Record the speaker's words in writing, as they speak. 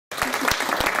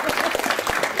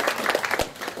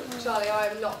Charlie, I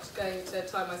am not going to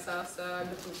time myself, so I'm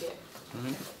looking at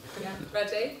you. Yeah,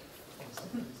 ready?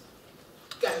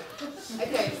 Go.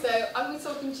 Okay, so I'm going to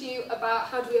be talking to you about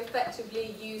how do we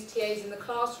effectively use TAs in the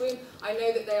classroom. I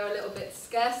know that they are a little bit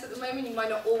scarce at the moment. You might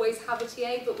not always have a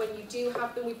TA, but when you do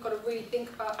have them, we've got to really think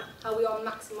about how we are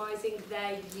maximising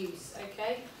their use,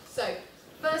 okay? So,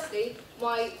 firstly,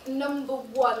 my number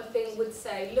one thing would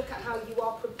say, look at how you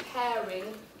are preparing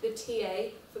the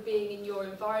TA for being in your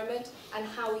environment and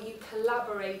how are you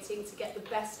collaborating to get the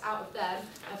best out of them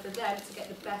and for them to get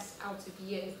the best out of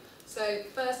you. So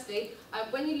firstly,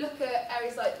 when you look at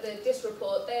areas like the DIS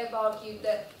report, they have argued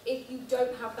that if you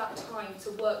don't have that time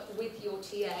to work with your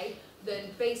TA,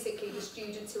 then basically the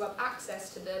students who have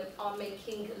access to them are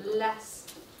making less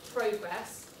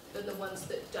progress than the ones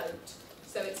that don't.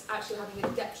 So it's actually having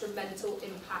a detrimental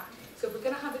impact. So if we're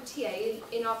going to have a TA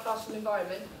in our classroom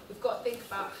environment, we've got to think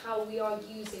about how we are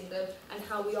using them and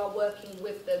how we are working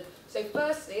with them. So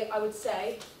firstly, I would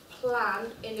say, plan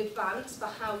in advance for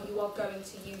how you are going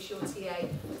to use your TA.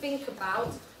 Think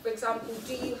about, for example,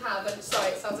 do you have, and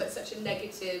sorry, it sounds like such a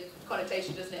negative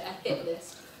connotation, doesn't it, a hit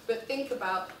list, but think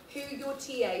about who your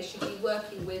TA should be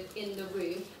working with in the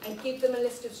room and give them a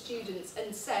list of students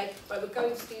and say, right, we're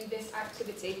going to do this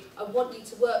activity, I want you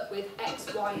to work with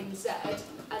X, Y and Z,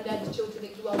 and then the children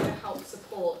that you are going to help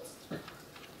support.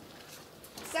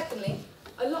 Secondly,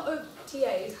 a lot of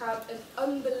TAs have an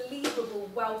unbelievable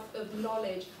wealth of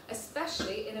knowledge,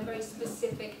 especially in a very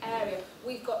specific area.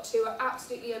 We've got two who are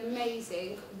absolutely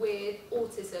amazing with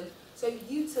autism. So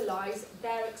utilise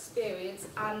their experience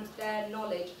and their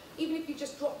knowledge. Even if you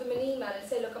just drop them an email and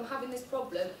say, look, I'm having this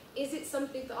problem, is it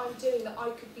something that I'm doing that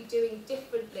I could be doing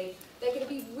differently? They're going to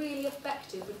be really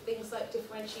effective with things like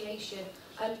differentiation.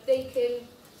 They can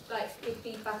give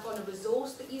feedback on a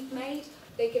resource that you've made.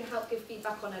 They can help give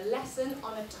feedback on a lesson,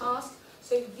 on a task.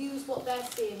 So use what they're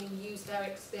seeing and use their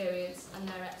experience and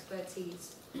their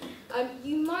expertise.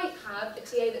 You might have a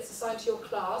TA that's assigned to your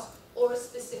class or a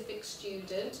specific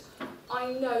student.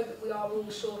 I know that we are all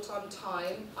short on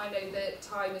time. I know that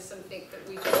time is something that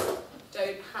we just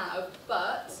don't have.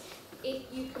 But if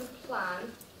you can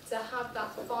plan to have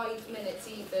that 5 minutes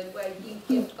even where you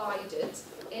give guidance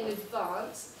in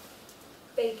advance,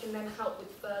 they can then help with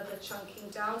further chunking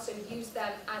down. So use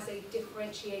them as a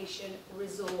differentiation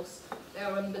resource. They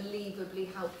are unbelievably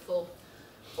helpful.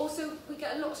 Also, we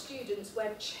get a lot of students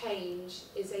where change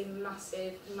is a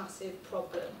massive, massive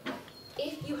problem.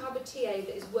 If you have a TA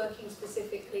that is working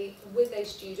specifically with a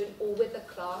student or with a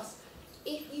class,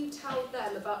 if you tell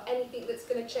them about anything that's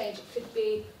going to change, it could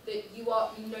be that you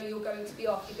know you're going to be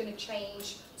off, you're going to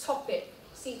change topic,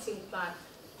 seating plan,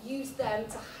 use them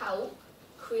to help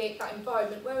create that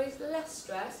environment where there's less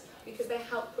stress because they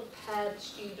help prepare the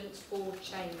students for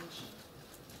change.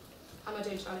 How am I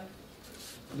doing, Charlie?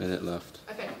 Minute left.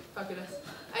 Okay, fabulous.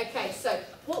 Okay, so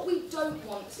what we don't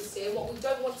want to see and what we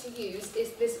don't want to use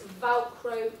is this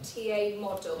Velcro TA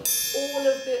model. All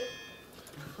of the...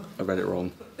 I read it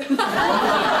wrong.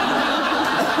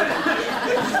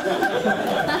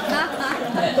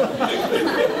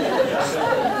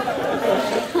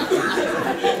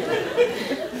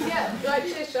 Yeah, right,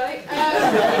 cheers, Charlie.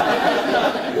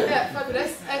 Yeah,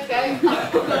 fabulous. Okay.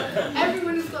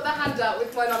 Everyone who's got their hand out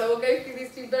with mine on, I will go through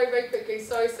these two very, very quickly.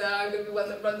 Sorry, sir, I'm going to be one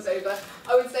that runs over.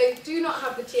 I would say do not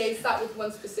have the TA sat with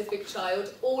one specific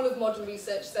child. All of modern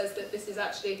research says that this is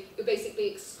actually, you're basically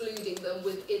excluding them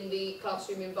within the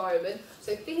classroom environment.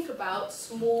 So think about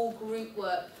small group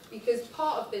work, because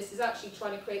part of this is actually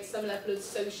trying to create some level of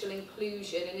social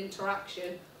inclusion and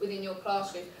interaction within your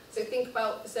classroom. So think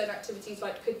about certain activities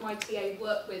like, could my TA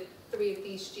work with 3 of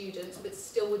these students but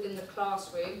still within the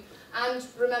classroom? And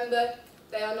remember,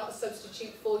 they are not a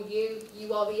substitute for you.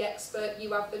 You are the expert,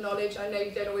 you have the knowledge. I know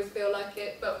you don't always feel like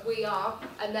it, but we are,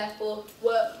 and therefore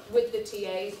work with the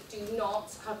TAs. Do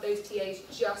not have those TAs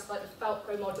just like the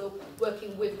Velcro model,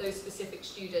 working with those specific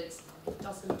students. It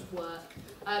doesn't work.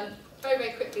 Very,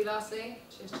 very quickly, lastly,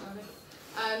 cheers,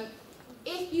 Charlie.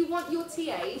 If you want your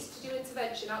TAs to do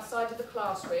intervention outside of the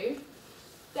classroom,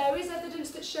 there is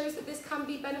evidence that shows that this can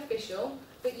be beneficial,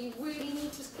 but you really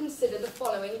need to consider the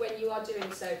following when you are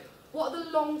doing so. What are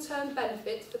the long-term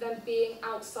benefits for them being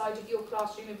outside of your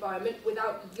classroom environment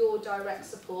without your direct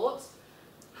support?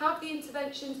 Have the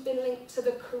interventions been linked to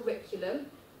the curriculum?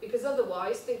 Because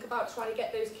otherwise, think about trying to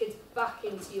get those kids back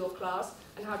into your class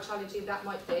and how challenging that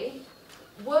might be.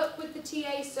 Work with the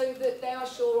TA so that they are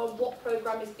sure on what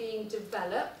programme is being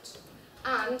developed,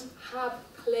 and have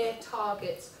clear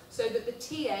targets so that the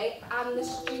TA and the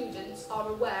students are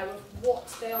aware of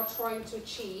what they are trying to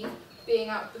achieve being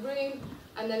out of the room.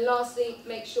 And then lastly,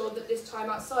 make sure that this time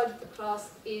outside of the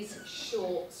class is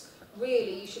short.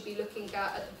 really you should be looking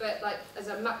at like as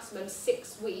a maximum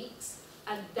 6 weeks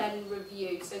and then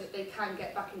review so that they can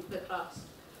get back into the class.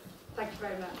 Thank you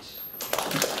very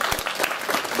much.